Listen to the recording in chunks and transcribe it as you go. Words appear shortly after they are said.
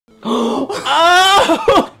Oh!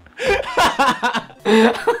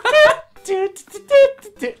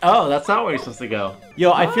 Oh, that's not where you're supposed to go.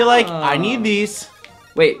 Yo, I feel like I need these.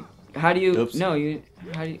 Wait, how do you? Oops. No, you.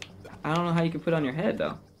 How do you? I don't know how you can put it on your head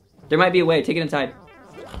though. There might be a way. Take it inside.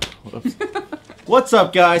 Whoops. What's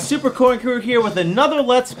up, guys? Super Corn Crew here with another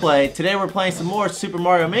Let's Play. Today we're playing some more Super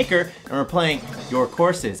Mario Maker, and we're playing Your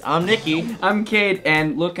Courses. I'm Nikki. I'm Cade,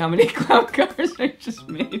 and look how many clown cars I just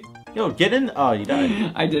made. Yo, get in. Oh, you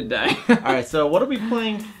died. I did die. All right, so what are we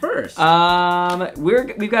playing first?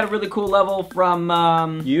 We've got a really cool level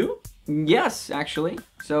from You? Yes, actually.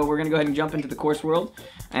 So we're gonna go ahead and jump into the course world,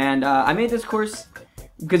 and I made this course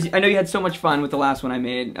because I know you had so much fun with the last one I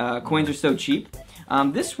made. Coins are so cheap.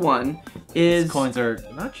 This one is... These coins are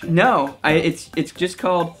not cheap. No, it's just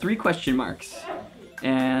called 3 question marks.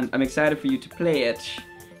 And I'm excited for you to play it.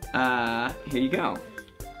 Here you go.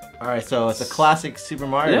 Alright, so it's a classic Super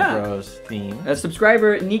Mario Bros. Theme.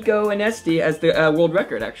 Subscriber Nico and Esty as the world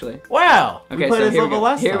record, actually. Wow! Okay, we played so this here we level go.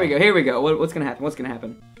 last time. Here we go. What's gonna happen? What's gonna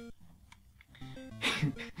happen?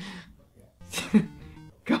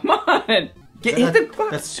 Come on! Hit the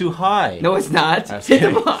block! That's too high. No, it's not. Hit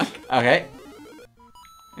the block. Okay.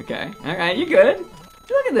 Okay. Alright, you're good.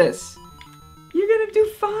 Look at this. You're gonna do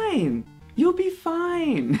fine. You'll be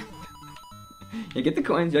fine. Yeah, get the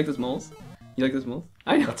coins. You like those moles? You like those moles?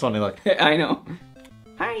 I know. That's funny, look. I know.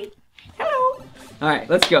 Hi. Hello. Alright,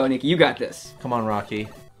 let's go, Nikki. You got this. Come on, Rocky.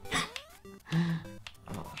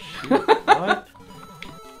 Oh, shoot. What?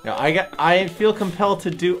 No, I feel compelled to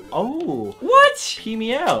do... Oh! What? Pee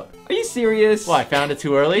me out. Are you serious? Well, I found it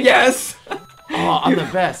too early? Yes! Oh, I'm the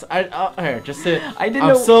best. Here, just sit.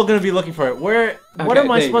 I'm still gonna be looking for it. What am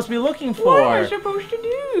I supposed to be looking for? What am I supposed to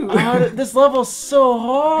do? This level's so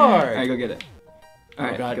hard. Alright, go get it.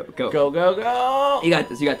 Alright, go. You got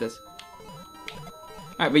this, you got this.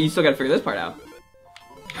 Alright, but you still gotta figure this part out.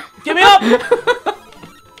 Get me up!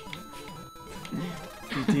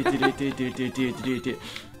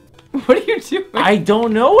 What are you doing? I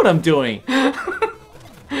don't know what I'm doing.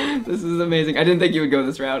 This is amazing. I didn't think you would go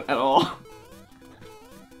this route at all.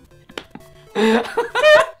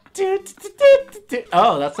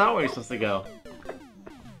 Oh, that's not where you're supposed to go.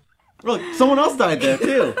 Look, someone else died there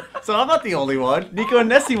too. So I'm not the only one. Nico and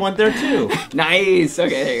Nessie went there too. Nice.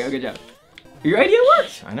 Okay, there you go. Good job. Your idea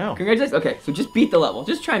worked. I know. Congratulations. Okay, so just beat the level.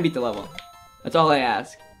 Just try and beat the level. That's all I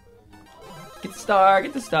ask. Get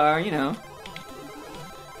the star, you know.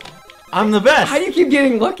 I'm the best. How do you keep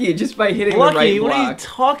getting lucky just by hitting the right block? What are you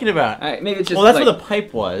talking about? Alright, maybe it's just well, that's where the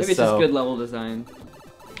pipe was. Maybe it's just good level design.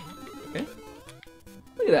 Okay.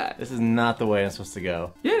 Look at that. This is not the way I'm supposed to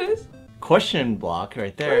go. Yeah, it is. Question block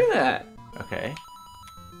right there. Look at that. Okay.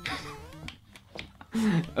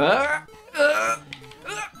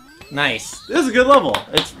 Nice. This is a good level.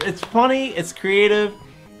 It's funny. It's creative.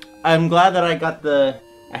 I'm glad that I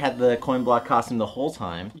had the coin block costume the whole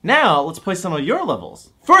time. Now, let's play some of your levels.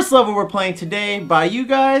 First level we're playing today by you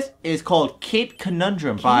guys is called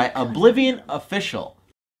Conundrum by OblivionOfficial.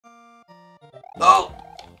 Oh!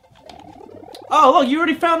 Oh, look, you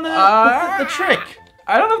already found the trick.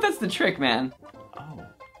 I don't know if that's the trick, man. Oh.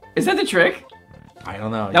 Is that the trick? I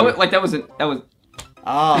don't know. That was...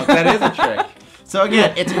 Oh, that is a trick. So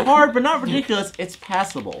again, it's hard, but not ridiculous. It's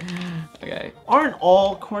passable. Okay. Aren't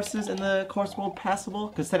all courses in the course world passable?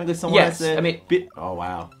 Because technically someone has to... I mean... Oh,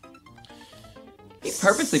 wow. He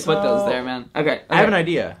purposely put those there, man. Okay. I have an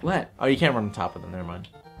idea. What? Oh, you can't run on top of them. Never mind.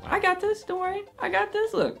 I got this. Don't worry. I got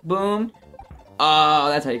this. Look. Boom. Oh,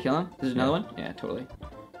 that's how you kill him. There's another one? Yeah, totally.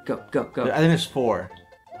 Go, go, go. I think there's 4.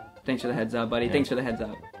 Thanks for the heads up, buddy. Yeah. Thanks for the heads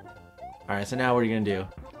up. Alright, so now what are you going to do?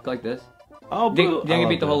 Go like this. Oh, Do you think I can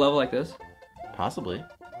beat the whole level like this? Possibly.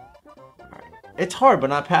 Alright. It's hard, but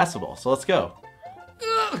not passable, so let's go.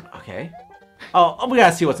 Okay. Oh, we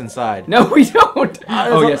gotta see what's inside. No, we don't!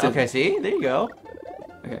 Oh, yes. Okay, see? There you go.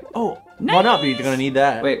 Okay. Oh, nice. Why not? But you're gonna need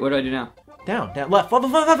that. Wait, what do I do now? Down, left,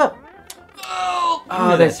 left.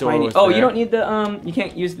 Oh, that's fine. Oh, you don't need the, you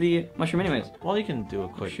can't use the mushroom anyways. Well, you can do a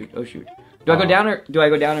quick... Oh, shoot. Do I go down or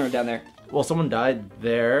down there? Well, someone died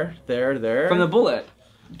there. From the bullet.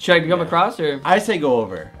 Should I come across or? I say go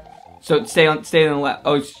over. So stay on the left.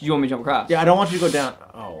 Oh, you want me to jump across? Yeah, I don't want you to go down.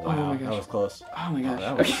 Oh, wow. Oh my gosh. That was close. Oh my gosh.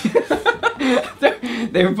 Oh, Okay.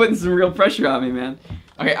 They were putting some real pressure on me, man.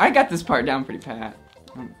 Okay, I got this part down pretty pat.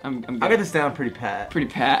 I'm I got this down pretty pat. Pretty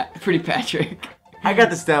Patrick. I got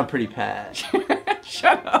this down pretty pat.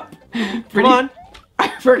 Shut up. Come on. I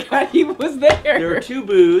forgot he was there. There are 2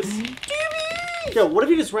 boos. Yo, what if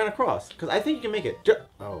you just ran across? Because I think you can make it.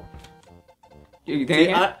 Oh. You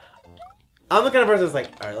think I'm the kind of person that's like,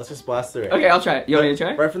 alright, let's just blast through it. Okay, I'll try it. You want me to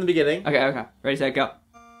try? Right from the beginning. Okay. Ready, set, go.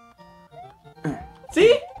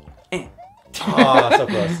 See? Oh, so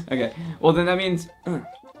close. Okay. Well, then that means.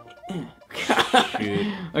 Shoot.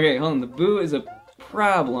 Okay, hold on. The boo is a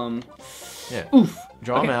problem. Yeah. Oof.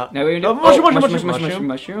 Draw them out. Now we're gonna do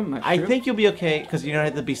mushroom. I think you'll be okay because you don't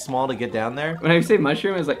have to be small to get down there. When I say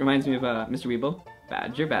mushroom, it reminds me of Mr. Weeble.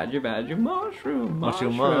 Badger,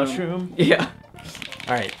 mushroom. Yeah.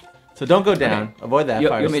 All right. So don't go down. Okay. Avoid that fire You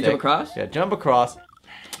want me stick. to jump across? Yeah, jump across.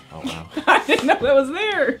 Oh wow. I didn't know that was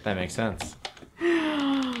there. That makes sense.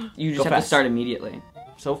 You just have to start immediately.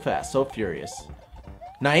 So fast, so furious.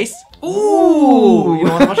 Nice. Ooh. You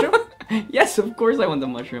want a mushroom? Yes, of course I want the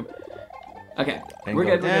mushroom. Okay, we're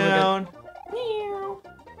good. Down.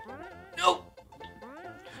 Nope.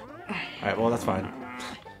 All right. Well, that's fine.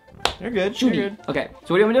 You're good. You're good. Okay.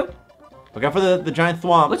 So what do you want me to do? Look out for the giant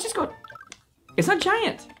thwomp. Let's just go. It's not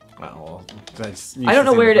giant. Well, I don't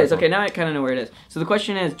know where it is. Okay, now I kind of know where it is. So the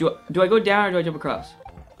question is, do I go down or do I jump across?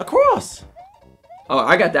 Across. Oh,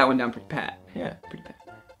 I got that one down pretty pat. Yeah. Pretty pat.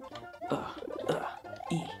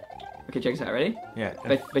 E. Okay, check this out. Ready? Yeah.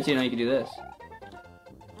 Bet you know you can do this.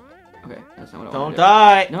 Okay, that's not what I want Don't to do.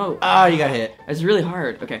 die. No. Ah, you got hit. It's really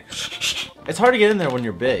hard. Okay. It's hard to get in there when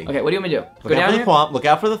you're big. Okay, what do you want me to do? Look out for the thwomp. Look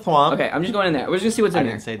out for the thwomp. Okay, I'm just going in there. We're just gonna see what's in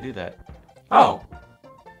there. I didn't say do that. Oh.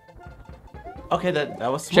 Okay, that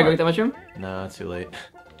was smart. Should I go get that mushroom? No, too late.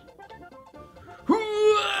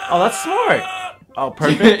 Oh, that's smart. Oh,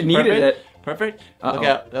 perfect. Needed it. Perfect. Uh-oh. Look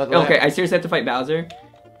out. Okay, I seriously have to fight Bowser.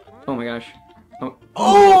 Oh my gosh.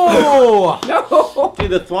 Oh! No! Dude,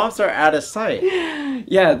 the thwomps are out of sight.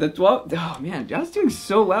 Yeah, the thwomp. Oh man, I was doing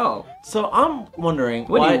so well. So I'm wondering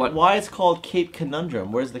why it's called Cape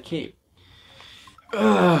Conundrum. Where's the cape?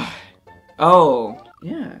 Oh,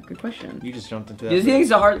 yeah, good question. You just jumped into that. Do you think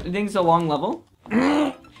it's a long level?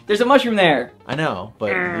 There's a mushroom there. I know,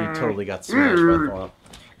 but you totally got smashed by the thwomp.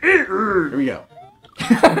 Here we go.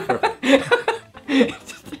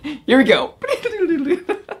 Here we go.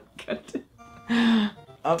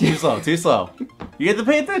 Oh, too slow, too slow. You have to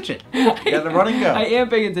pay attention. You gotta run and go. I am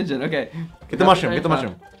paying attention, okay. Get the mushroom, get the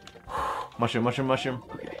mushroom. Mushroom.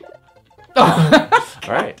 Okay.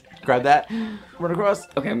 Alright, grab that. Run across.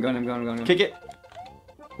 Okay, I'm going. Kick it.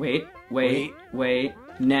 Wait.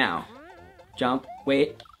 Now. Jump.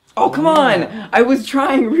 Wait. Oh, come on! I was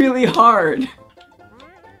trying really hard.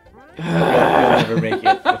 You'll never make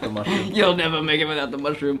it with the mushroom. You'll never make it without the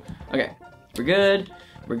mushroom. Okay, we're good.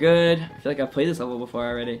 I feel like I've played this level before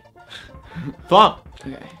already. Thwomp!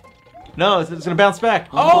 Okay. No, it's gonna bounce back.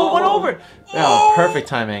 Oh, it went over! Oh, perfect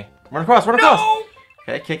timing. Run across.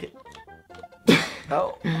 Okay, kick it.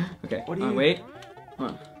 Oh. Okay, what do you... wait.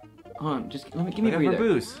 Hold on. Just give me a breather.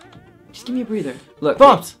 Boost. Just give me a breather. Look.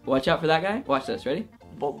 Thwomps! Watch out for that guy. Watch this. Ready?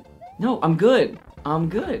 Well, no, I'm good.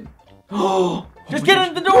 Oh! Just get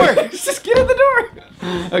in the door! Just get in the door!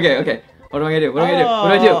 Okay. What do I do? What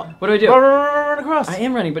do I do? Run across! I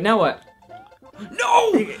am running, but now what?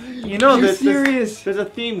 No! You know, there's a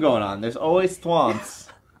theme going on. There's always thwomps.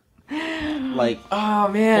 Like, oh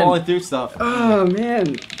man, falling through stuff. Oh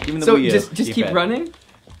man. So just keep running?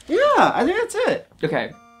 Yeah, I think that's it.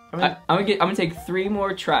 Okay. I'm gonna take 3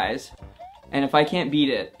 more tries. And if I can't beat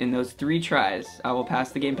it in those 3 tries, I will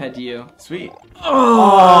pass the gamepad to you. Sweet.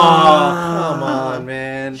 Oh, come on,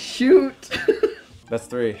 man. Shoot. That's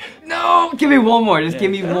 3. No, give me one more. Just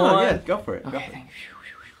give me one. Yeah, go for it. Okay.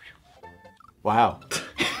 Wow.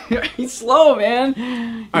 He's slow, man.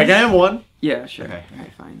 Alright, can I have 1? Yeah, sure. Okay.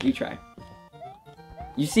 Alright, fine. You try.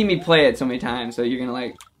 You see me play it so many times, so you're gonna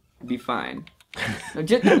like be fine.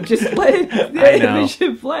 just play. I know. You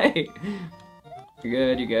should play.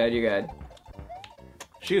 You're good.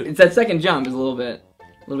 Shoot. It's that second jump is a little bit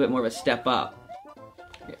more of a step up.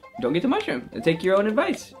 Don't get the mushroom. Take your own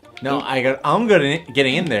advice. No, I'm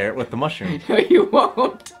getting in there with the mushroom. No, you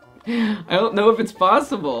won't. I don't know if it's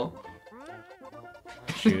possible.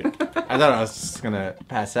 Shoot. I thought I was just gonna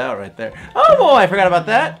pass out right there. Oh boy, I forgot about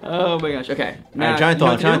that. Oh my gosh. Okay. Now, giant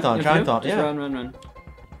thwomp. Just Yeah. Run.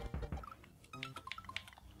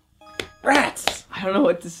 Rats! I don't know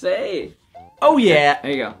what to say. Oh yeah.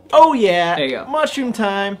 There you go. Oh yeah. There you go. Mushroom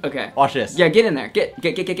time. Okay. Watch this. Yeah, get in there. Get.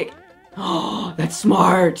 Oh, that's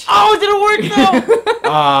smart. Oh, it didn't work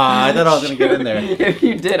though. I thought I was gonna get in there. If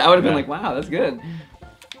you did, I would have been like, wow, that's good.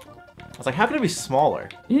 I was like, how could it be smaller?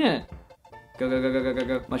 Yeah.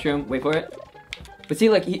 Go. Mushroom, wait for it. But see,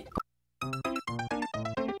 like, Wait,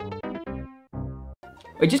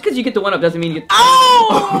 just because you get the 1-up doesn't mean you get...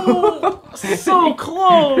 Oh! So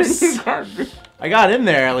close! I got in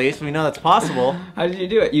there at least. We know that's possible. How did you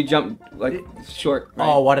do it? You jumped, like, short, right?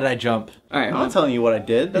 Oh, why did I jump? Alright, I'm not telling you what I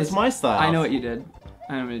did. That's my style. I know what you did.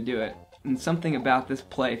 I'm gonna do it. And something about this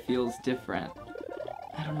play feels different.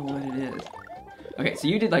 I don't know what it is. Okay, so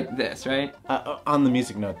you did like this, right? On the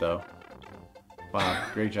music note, though. Wow,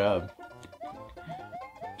 great job.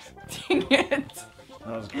 Dang it! That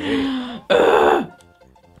was great.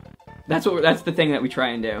 That's the thing that we try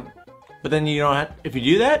and do. But then you don't have. If you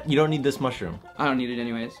do that, you don't need this mushroom. I don't need it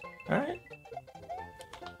anyways. All right.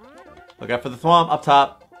 Look out for the thwomp up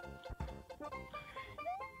top.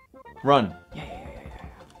 Run. Yeah.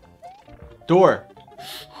 Door.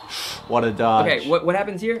 What a dodge. Okay, what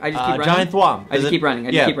happens here? I just keep running. Giant thwomp. I just keep running.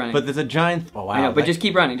 I just keep running. But there's a giant. Oh wow. I know, but just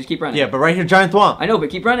keep running. Just keep running. Yeah, but right here, giant thwomp. I know, but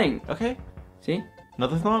keep running. Okay. See?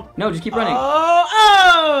 Another thwomp. No, just keep running.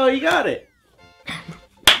 Oh, you got it.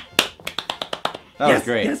 That was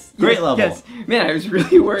great. Great level. Yes. Man, I was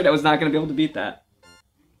really worried I was not going to be able to beat that.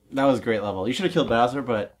 That was a great level. You should have killed Bowser,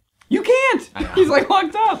 but you can't. He's like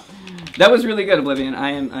locked up. That was really good, Oblivion.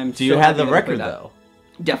 I'm. Do you have the record though?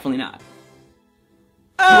 Definitely not.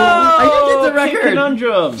 Oh, I did get the record.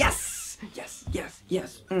 Conundrum. Yes.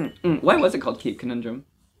 Why was it called Cape Conundrum?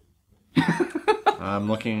 I'm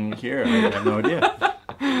looking here. I have no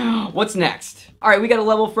idea. What's next? All right, we got a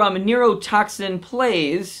level from Neurotoxin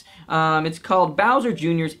Plays. It's called Bowser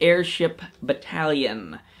Jr.'s Airship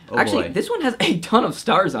Battalion. Oh, actually, boy. this one has a ton of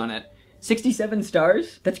stars on it. 67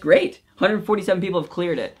 stars? That's great. 147 people have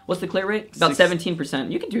cleared it. What's the clear rate? About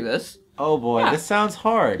 17%. You can do this. Oh boy, Yeah. this sounds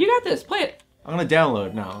hard. You got this. Play it. I'm gonna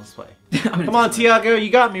download. No, let's play. Come on, Tiago,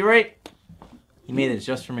 you got me, right? You made it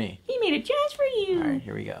just for me. He made it just for you. All right,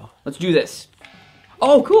 here we go. Let's do this.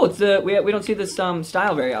 Oh, cool. It's we don't see this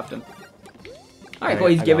style very often. All right, well,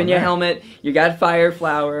 he's giving you a helmet. You got fire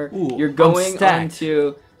flower. Ooh, you're going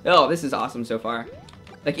onto. Oh, this is awesome so far.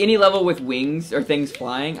 Like any level with wings or things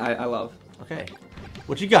flying, I love. Okay.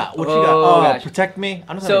 What you got? What you Oh, got? Oh, gosh. protect me.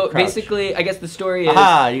 I'm just So gonna crouch. basically, I guess the story is.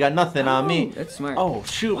 Aha! You got nothing on me. That's smart. Oh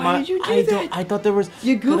shoot! Why did you do that? I thought there was.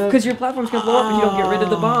 You goof because your platform's gonna blow up if you don't get rid of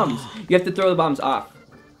the bombs. You have to throw the bombs off.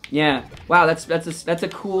 Yeah. Wow. That's a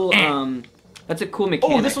cool that's a cool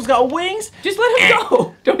mechanic. Oh, this one's got wings. Just let him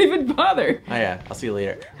go. Don't even bother. Oh yeah. I'll see you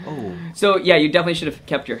later. Oh. So yeah, you definitely should have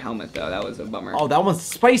kept your helmet though. That was a bummer. Oh, that one's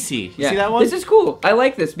spicy. You see that one? This is cool. I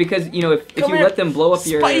like this because you know if you let them blow up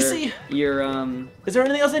your Spicy. Is there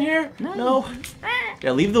anything else in here? No.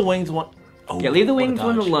 Yeah, leave the wings one. Oh, yeah, leave the what a wings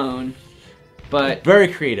one dodge. alone. But Very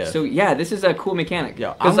creative. so yeah, this is a cool mechanic.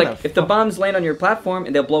 Yeah, because like if the bombs land on your platform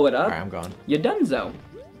and they'll blow it up, Alright, I'm gone. you're donezo.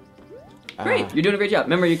 Great, you're doing a great job.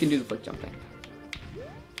 Remember, you can do the flick jump thing.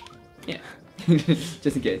 Yeah,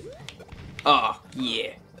 just in case. Oh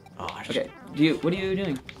yeah. Oh, Okay. What are you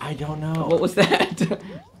doing? I don't know. What was that?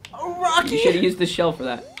 Oh, Rocky. You should have used the shell for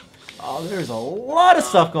that. Oh, there's a lot of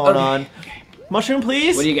stuff going on. Okay. Mushroom,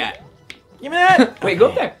 please. What do you got? Give me that. Wait, go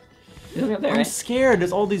up there. There's something up there, I'm right? scared.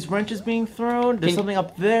 There's all these wrenches being thrown. There's something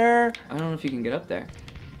up there. I don't know if you can get up there.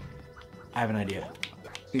 I have an idea.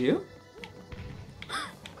 You do?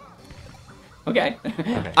 Okay.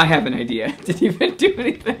 I have an idea. Did you even do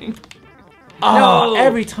anything? Oh, No!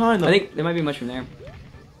 every time. I think there might be a mushroom there.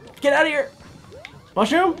 Get out of here.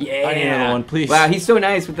 Mushroom? Yeah. I need another one, please. Wow, he's so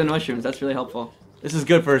nice with the mushrooms. That's really helpful. This is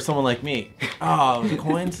good for someone like me. Oh, the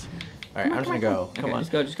coins. All right, I'm just gonna go. Come Okay, on.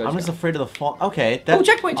 just go, just go, I'm just just afraid of the fall. Okay. That... Oh,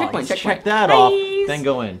 checkpoint, Oh, checkpoint, let's checkpoint. check that Nice. off. Then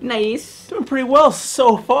go in. Nice. Doing pretty well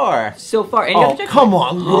so far. So far. And you Oh, got the come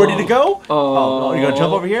on. You ready to go? Oh. You gonna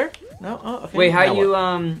jump over here? No. Oh, okay. Wait, how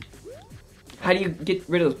Now do you get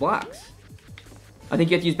rid of those blocks? I think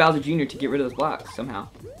you have to use Bowser Jr. to get rid of those blocks somehow.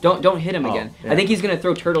 Don't hit him again. Yeah. I think he's gonna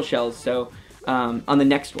throw turtle shells. So on the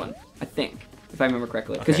next one, I think, if I remember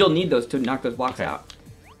correctly, because Okay. you'll need those to knock those blocks out.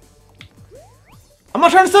 I'm not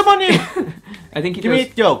trying to step on you. I think he Give throws,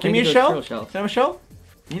 me, yo, I give think me he a throws shell. turtle shells. Can I have a shell?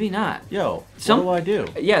 Maybe not. Yo, Some- what do I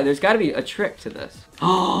do? Yeah, there's got to be a trick to this.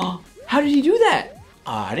 Oh, how did he do that?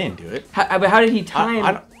 I didn't do it. But how did he time?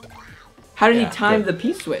 I don't- How did he Yeah, time good. the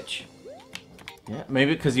P-switch? Yeah,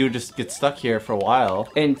 maybe because you would just get stuck here for a while.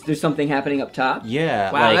 And there's something happening up top? Yeah.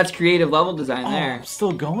 Wow, like, that's creative level design oh, there. I'm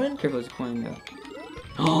still going? Careful, there's a coin though.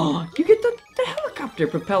 Oh, you get the helicopter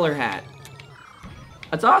propeller hat.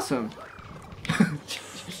 That's awesome.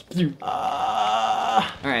 All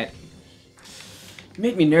right. You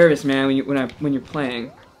make me nervous, man, when you're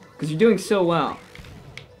playing, because you're doing so well.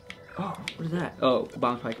 Oh, what is that? Oh,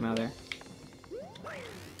 bombs probably come out of there.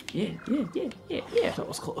 Yeah. That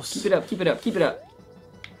was close. Keep it up, keep it up, keep it up.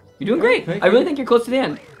 You're doing great. Okay, I really think you're close to the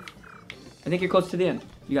end. I think you're close to the end.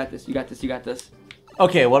 You got this, you got this, you got this.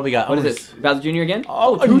 Okay, what do we got? What is this? Bowser Jr. again?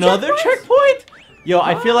 Oh, two another checkpoints? checkpoint? Yo,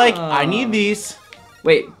 I feel like I Ah. need these.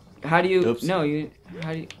 Wait, how do you... Oops. No,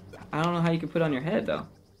 how do you... I don't know how you can put it on your head, though.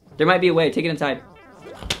 There might be a way. Take it inside.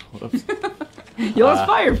 Whoops. You lost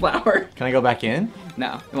fire flower. Can I go back in?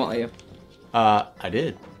 No, it won't let you. I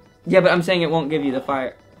did. Yeah, but I'm saying it won't give you the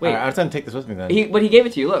fire... Wait. Alright, I was trying to take this with me then. But he gave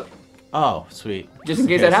it to you. Look. Oh, sweet. Just in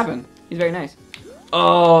case that happened. He's very nice.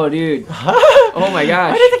 Oh, dude. Oh my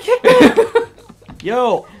gosh. Why did they kick that?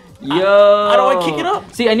 Yo. Yo. How do I kick it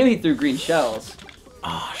up? See, I knew he threw green shells.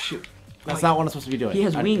 Oh, shoot. That's not what I'm supposed to be doing. He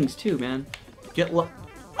has wings too, man. Get low.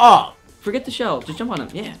 Oh. Forget the shell. Just jump on him.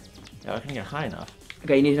 Yeah. Yeah, I can get high enough.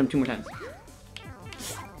 Okay, you need him 2 more times.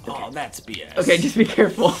 Oh, that's BS. Okay, just be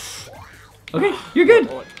careful. Okay, you're good.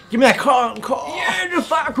 Give me that car. Yeah, the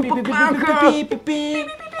fire.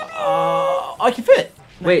 I can fit.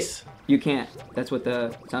 Wait, Nice. you can't. That's what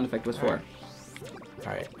the sound effect was for.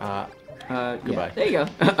 Alright, Goodbye. Yeah, there you go.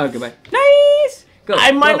 Oh, goodbye. Nice! Go,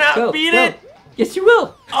 I might go, not go, beat go. it! Yes, you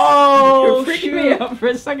will! Oh, You're freaking me out for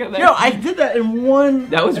a second there. Yo, I did that in one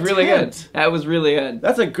That was really good. attempt. That was really good.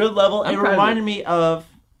 That's a good level. I'm It proud of reminded you. me of,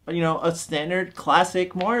 you know, a standard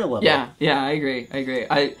classic Mario level. Yeah, I agree.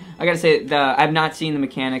 I gotta say, I've not seen the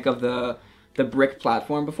mechanic of the brick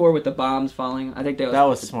platform before with the bombs falling. I think that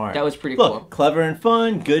was smart. That was pretty Look, cool. clever and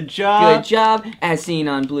fun. Good job. Good job, as seen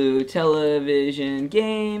on Blue Television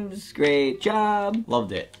Games. Great job.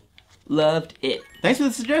 Loved it. Loved it. Thanks for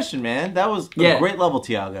the suggestion, man. That was a great level,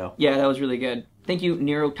 Tiago. Yeah, that was really good. Thank you,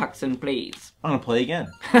 Neurotoxin Plays. I'm gonna play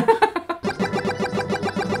again.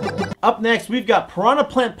 Up next, we've got Piranha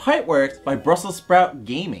Plant Pipeworks by Brussels Sprout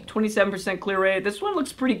Gaming. 27% clear rate. This one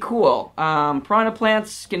looks pretty cool. Piranha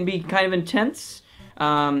plants can be kind of intense.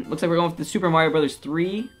 Looks like we're going with the Super Mario Bros.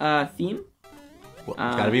 3 theme. Well, it's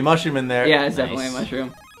gotta be mushroom in there. Yeah, it's Nice. definitely a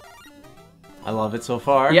mushroom. I love it so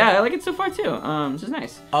far. Yeah, I like it so far too. This is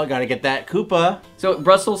nice. Oh, gotta get that Koopa. So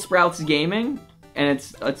Brussels Sprouts Gaming, and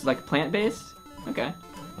it's like plant based. Okay,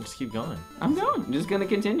 I'll just keep going. I'm going. I'm just gonna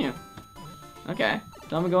continue. Okay,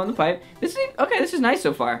 so I'm gonna go in the pipe. This is nice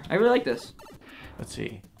so far. I really like this. Let's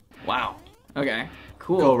see. Wow. Okay.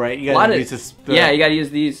 Cool. Go right. You gotta use this. Yeah, you gotta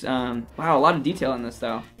use these. Wow, a lot of detail in this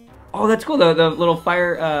though. Oh, that's cool. The little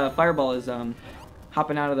fireball is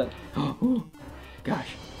hopping out of the. Oh, gosh.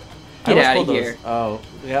 Get out of here. Oh,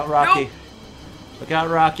 look out, Rocky. Nope. Look out,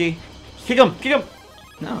 Rocky. Kick him! Kick him!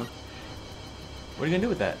 No. What are you gonna do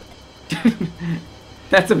with that?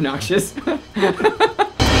 That's obnoxious.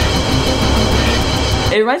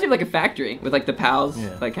 It reminds me of like a factory with like the pals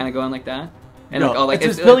like kind of going like that. And no, like all like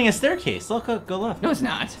it's building a staircase. Look, go left. No, it's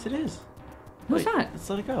not. Yes, it is. No, it's not. Let's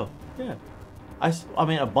let it go. Yeah. I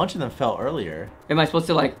mean, a bunch of them fell earlier. Am I supposed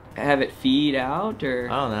to like have it feed out or?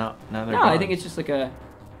 I don't know. Now they're No, gone. I think it's just like a.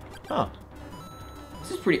 Oh.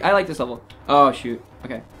 This is pretty. I like this level. Oh shoot.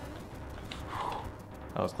 Okay.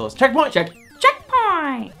 That was close. Checkpoint.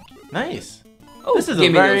 Checkpoint. Nice. Oh, this is a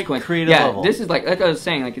very creative level. Yeah, this is like I was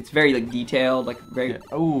saying, like it's very like detailed, like very.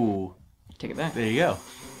 Yeah. Ooh. Take it back. There you go.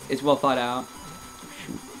 It's well thought out.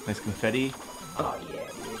 Nice confetti. Oh yeah,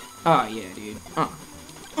 dude. Oh yeah, dude.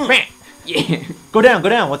 Yeah. Go down. Go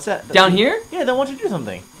down. What's that? Down here? Yeah. Then why don't you do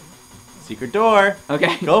something? Secret door.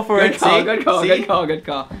 Okay. Go for good it. Call, See? good call. See? Good call. Good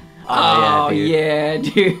call. Oh, yeah,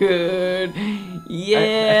 dude. Yeah,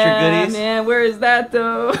 Extra goodies? man. Where is that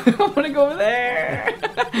though? I want to go over there.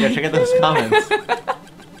 Yeah, check out those comments.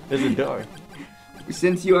 There's a door.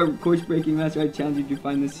 Since you are course breaking master, I challenge you to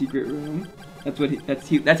find the secret room.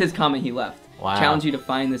 That's his comment he left. Wow. Challenge you to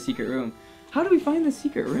find the secret room. How do we find the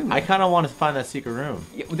secret room? I kind of want to find that secret room.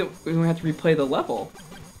 Yeah, we have to replay the level.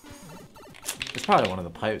 It's probably one of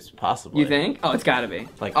the pipes, possibly. You think? Oh, it's gotta be.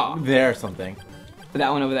 Like oh. there or something. That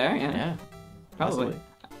one over there? Yeah. Yeah. Probably.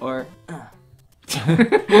 Or.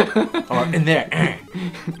 Or in there.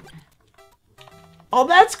 Oh,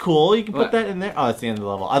 that's cool. You can put that in there. Oh, it's the end of the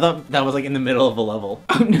level. I thought that was like in the middle of a level.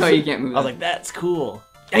 Oh, no, you can't move I was like, that's cool.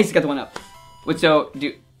 Nice, got the one up. Wait, so,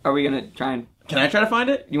 are we gonna try and... Can I try to find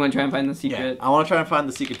it? You wanna try and find the secret? Yeah, I want to try and find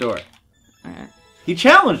the secret door. Alright. He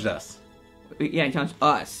challenged us. Yeah, he challenged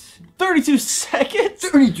us. 32 seconds?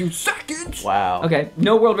 32 seconds? Wow. Okay,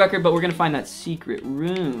 no world record, but we're gonna find that secret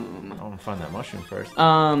room. I want to find that mushroom first.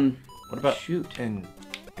 What about shoot? In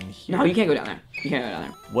here? No, you can't go down there. You can't go down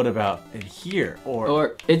there. What about in here?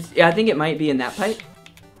 Or it's. Yeah, I think it might be in that pipe.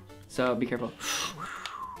 So be careful.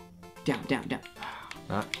 Down, down, down.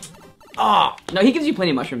 Not. Ah! No, he gives you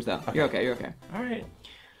plenty of mushrooms though. Okay. You're okay. You're okay. All right.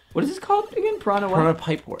 What is this called again? Piranha what? Piranha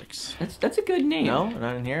Pipeworks. That's a good name. No,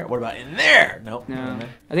 not in here. What about in there? Nope. No.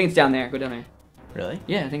 I think it's down there. Go down there. Really?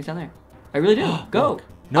 Yeah, I think it's down there. I really do. Go.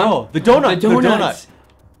 No, the donut. The donuts.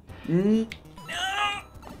 No.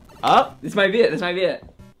 Up. This might be it. This might be it.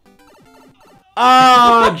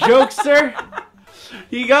 Oh, jokester.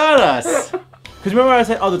 He got us. Because remember I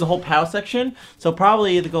said, oh, there's a whole POW section? So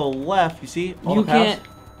probably either go left, you see? All You the POWs? can't.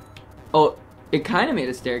 Oh, it kind of made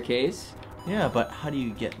a staircase. Yeah, but how do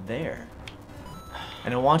you get there?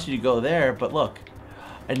 And it wants you to go there, but look.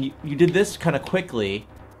 And you did this kind of quickly,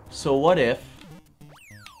 So what if?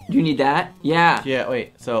 Do you need that? Yeah. Yeah.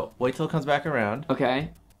 Wait. So wait till it comes back around.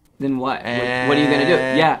 Okay. Then what? What are you gonna do?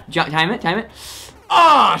 Yeah. Time it. Time it.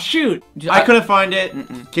 Ah, shoot! I couldn't find it.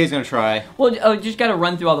 Kay's gonna try. Well, just gotta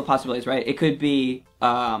run through all the possibilities, right? It could be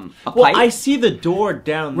a pipe. Well, I see the door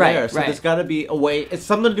down there, so right. there's gotta be a way. It's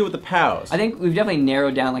something to do with the POWs. I think we've definitely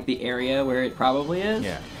narrowed down like the area where it probably is.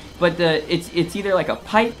 Yeah. But it's either like a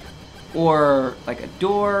pipe or like a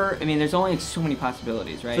door. I mean, there's only so many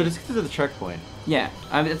possibilities, right? So just get to the checkpoint. Yeah.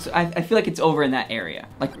 I feel like it's over in that area,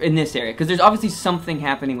 like in this area, because there's obviously something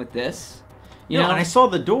happening with this. You know? And I saw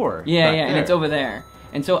the door. Yeah, back yeah, and there. it's over there.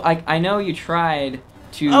 And so I know you tried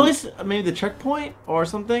to. At least maybe the checkpoint or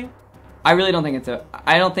something. I really don't think it's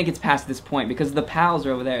I don't think it's past this point because the pals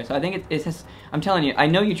are over there. So I think it has. I'm telling you, I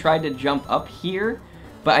know you tried to jump up here,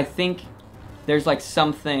 but I think there's like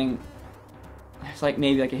something. There's like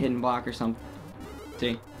maybe like a hidden block or something.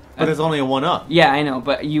 See? But there's only a one up. Yeah, I know,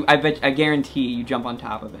 but I guarantee you jump on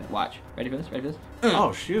top of it. Watch. Ready for this? Ready for this?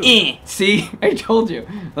 Oh shoot! See, I told you.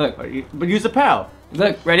 Look, but use the POW.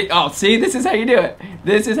 Look, ready? Oh, see, this is how you do it.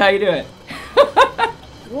 This is how you do it.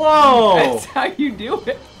 Whoa! That's how you do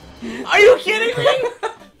it. Are you kidding me?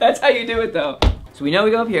 That's how you do it, though. So we know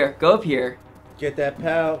we go up here. Go up here. Get that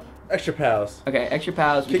POW. Extra POWs. Okay, extra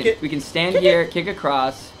pals. We can stand Kick here, it. kick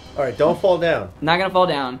across. All right, don't fall down. Not gonna fall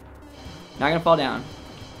down. Not gonna fall down.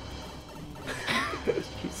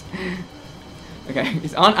 Okay,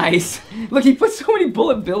 he's on ice. Look, he put so many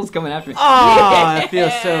bullet bills coming after me. Oh, that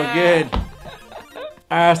feels so good.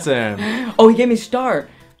 Awesome. Oh, he gave me a star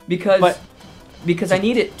because I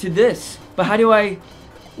need it to this. But how do I?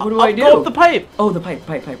 What do I do? Go up the pipe. Oh, the pipe,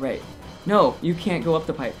 right. No, you can't go up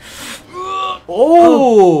the pipe. Oh.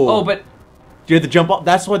 Oh, but you have to jump up.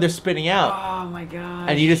 That's why they're spinning out. Oh my god.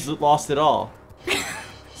 And you just lost it all.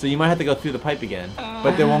 So you might have to go through the pipe again,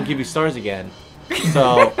 but they won't give you stars again.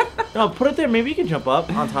 So no, put it there. Maybe you can jump up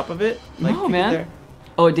on top of it. Like, no, man. there.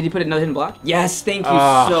 Oh, did he put another hidden block? Yes, thank you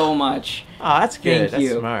so much. Oh, that's good. Thank you.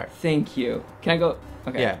 That's smart. Thank you. Can I go?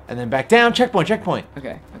 Okay. Yeah, and then back down. Checkpoint.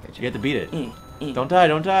 Okay. You have to beat it. Don't Don't die.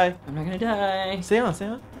 Don't die. I'm not gonna die. Stay on. Stay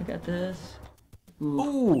on. I got this.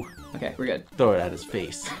 Ooh. Okay, we're good. Throw it at his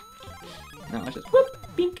face. No, watch this. Whoop.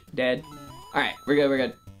 Bink. Dead. All right, we're good. We're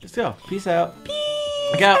good. Let's go. Peace out.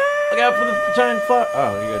 Peace. Look out. Look out for the giant flower.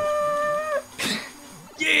 Oh, you're good.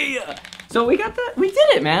 Yeah. So we got we did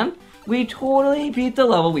it, man. We totally beat the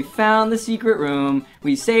level. We found the secret room.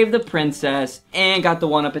 We saved the princess and got the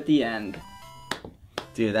one up at the end.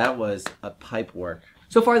 Dude, that was a pipe work.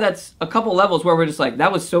 So far, that's a couple levels where we're just like,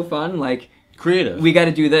 that was so fun. Like, creative. We got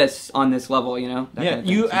to do this on this level, you know? That yeah, kind of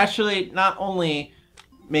you thing. actually not only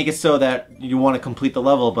make it so that you want to complete the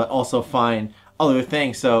level, but also find other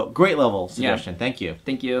things. So, great level suggestion. Yeah. Thank you.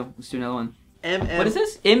 Thank you. Let's do another one. What is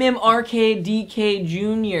this? MMRK DK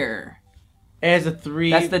Jr. It has a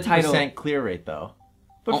 3% That's the title. clear rate, though.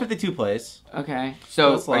 But 52 plays. Okay.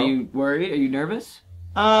 So, are you worried? Are you nervous?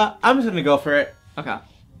 I'm just going to go for it. Okay.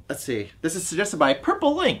 Let's see. This is suggested by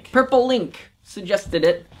Purple Link. Purple Link suggested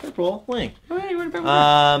it. Purple Link.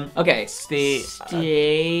 Okay. Stage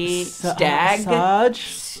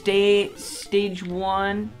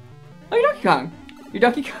 1. Oh, you're Donkey Kong. You're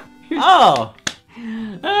Donkey Kong. Oh.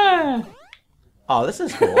 Oh, this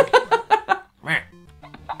is cool.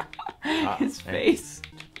 His face.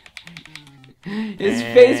 His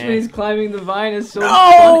face when he's climbing the vine is so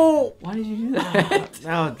funny. Why did you do that?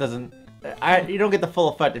 No, it doesn't. You don't get the full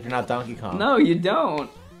effect if you're not Donkey Kong. No, you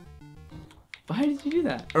don't. Why did you do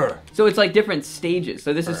that? So it's like different stages.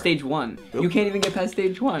 So this is stage 1. You can't even get past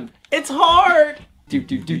stage 1. It's hard.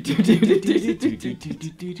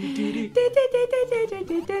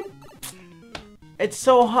 It's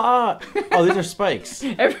so hot. Oh, these are spikes.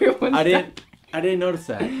 Everyone's I didn't notice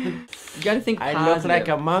that. You gotta think positive. I look like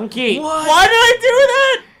a monkey. What? Why did I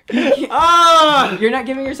do that? You're not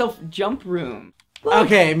giving yourself jump room. Look,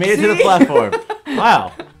 okay, made it to the platform.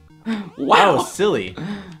 Wow. Wow. That was silly.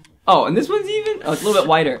 Oh, and this one's even? Oh, it's a little bit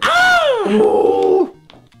wider. Ooh.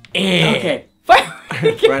 Okay. Fire.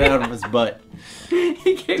 Right out of his butt.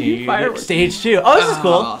 He gave me fireworks. Stage 2. Oh, this is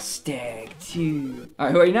cool. Oh, stage 2.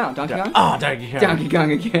 Alright, who are you now? Donkey Kong? Oh, Donkey Kong. Donkey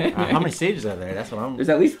Kong again. How many stages are there? That's what I'm... There's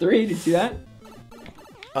at least 3. Did you see that?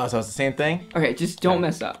 Oh, so it's the same thing? Okay, just don't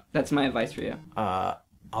mess up. That's my advice for you.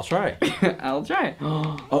 I'll try. I'll try.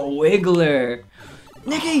 A wiggler.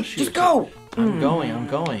 Nikki, just go. I'm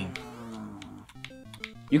going.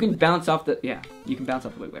 You can bounce off the... Yeah, you can bounce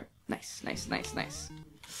off the wiggler. Nice.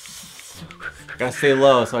 Gotta stay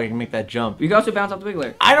low so I can make that jump. You can also bounce off the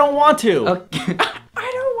wiggler. I don't want to. Okay.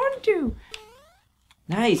 I don't want to.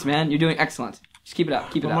 Nice, man. You're doing excellent. Just keep it up.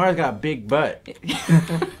 Keep it up. Lamar's got a big butt.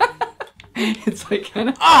 It's like kind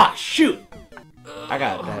of. Ah, shoot! I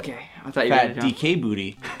got it. Okay, I thought you Fat were DK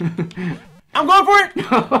booty. I'm going for it!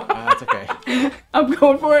 That's okay. I'm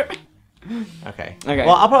going for it. Okay. Okay.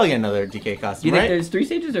 Well, I'll probably get another DK Do you costume, think right? there's 3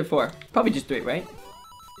 stages or 4? Probably just 3, right?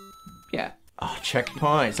 Yeah. Oh,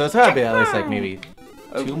 checkpoint. So it's gotta be at least like maybe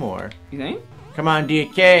 2 more. You think? Come on,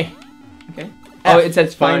 DK. Okay. Oh, it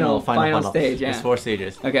says final stage, yeah. There's 4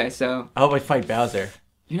 stages. Okay, so. I hope I fight Bowser.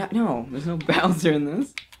 You're not. No, there's no Bowser in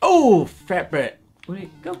this. Oh, fat Brett. Wait,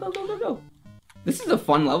 go, go, go, go, go. This is a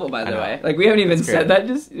fun level, by the I know. way. Like, we haven't even It's said great. that.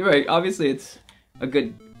 Just, right, obviously it's a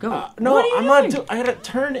good. Go. No, What are you I'm doing? not. I gotta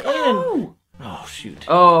turn in. Go. Oh, shoot.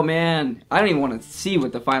 Oh, man. I don't even want to see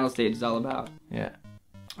what the final stage is all about. Yeah.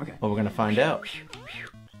 Okay. Well, we're gonna find out.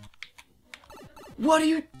 What are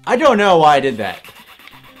you. I don't know why I did that.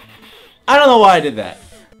 I don't know why I did that.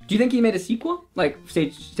 Do you think he made a sequel? Like,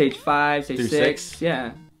 stage 5, stage Through 6? 6?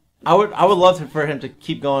 Yeah. I would love for him to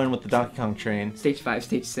keep going with the Donkey Kong train. Stage 5,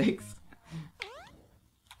 stage 6.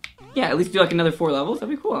 Yeah, at least do like another 4 levels.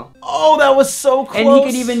 That'd be cool. Oh, that was so close. And he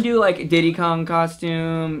could even do like Diddy Kong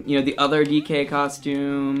costume, you know, the other DK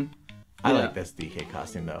costume. I Yeah. like this DK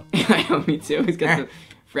costume though. I know, me too. He's got the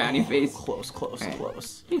frowny face. Close, Right.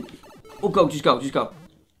 close. Oh, go, just go, just go.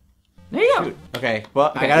 There you go. Shoot. Okay,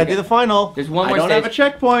 well, Okay, I gotta okay. do the final. There's one more I don't stage. have a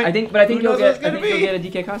checkpoint. I think Who you'll knows what it's get. I gonna think you'll be?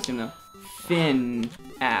 get a DK costume though. Finale.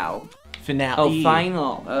 Finale. Oh,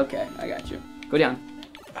 final. Okay, I got you. Go down.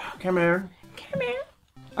 Come here. Come here.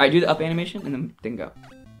 All right, do the up animation and then go.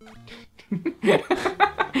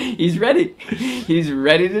 He's ready. He's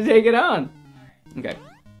ready to take it on. Okay.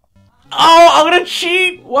 Oh, I'm gonna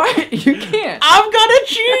cheat. What? You can't. I'm gonna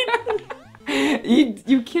cheat.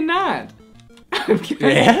 You cannot.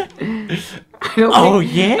 Yeah. I don't Oh,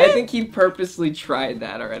 think, yeah? I think he purposely tried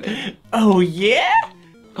that already. Oh yeah.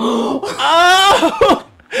 Oh.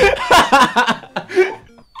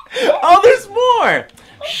 Oh, there's more.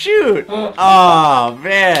 Shoot. Oh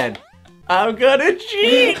man. I'm gonna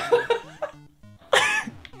cheat.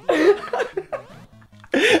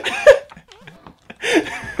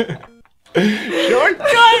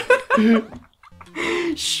 Shortcut.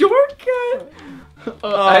 Shortcut.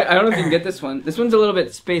 I don't know if you can get this one. This one's a little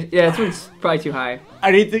bit space. Yeah, this one's probably too high.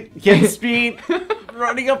 I need to get speed.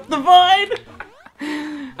 Running up the vine.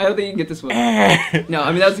 I don't think you can get this one. No,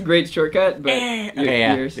 I mean that's a great shortcut, but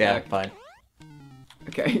you're stuck. Yeah, fine.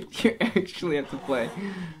 Okay, you actually have to play.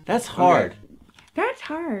 That's hard. Okay. That's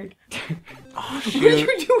hard. Oh, What shoot.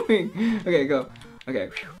 are you doing? Okay, go. Okay.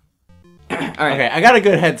 All right. Okay, I got a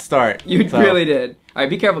good head start. You so- really did. All right,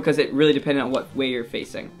 be careful because it really depended on what way you're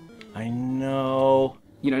facing. I know.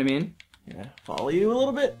 You know what I mean? Yeah, follow you a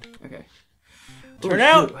little bit. Okay. Turn Ooh,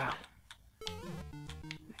 out. shoot, wow.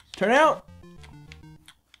 Turn out.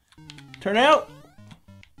 Turn out.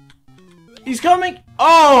 He's coming.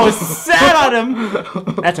 Oh, sat on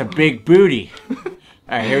him. That's a big booty.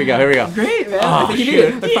 All right, here we go. Here we go. Great, man. Oh, I think you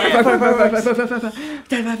shoot. did it. Yeah,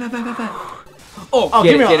 Oh, Oh,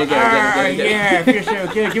 get give it, me get it, get it, get it, get it, get it. Yeah, feel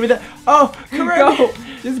so good. Give me that. Oh, correct. Go.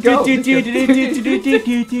 Just go.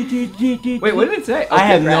 Wait, Wait, what did it say? Oh, I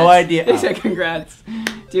have no congrats. idea. It said congrats.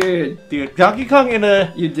 Dude, Dude, Donkey Kong in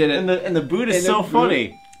a you did it. in the boot is In the so boot.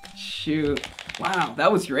 funny. Shoot. Wow,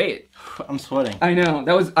 that was great. I'm sweating. I know.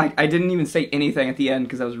 That was. I didn't even say anything at the end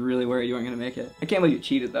because I was really worried you weren't gonna make it. I can't believe you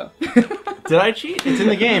cheated though. Did I cheat? It's in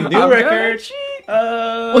the game. New I'm gonna record. cheat.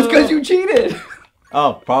 Well, it's because you cheated.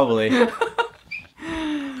 Oh, probably.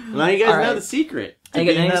 Now you guys All know right. the secret. to I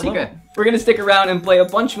get beating any that secret. level. We're gonna stick around and play a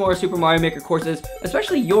bunch more Super Mario Maker courses,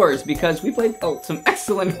 especially yours, because we played some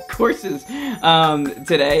excellent courses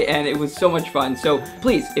today, and it was so much fun. So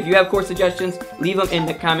please, if you have course suggestions, leave them in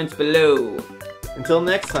the comments below. Until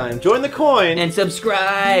next time, join the coin. And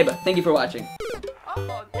subscribe! Thank you for watching.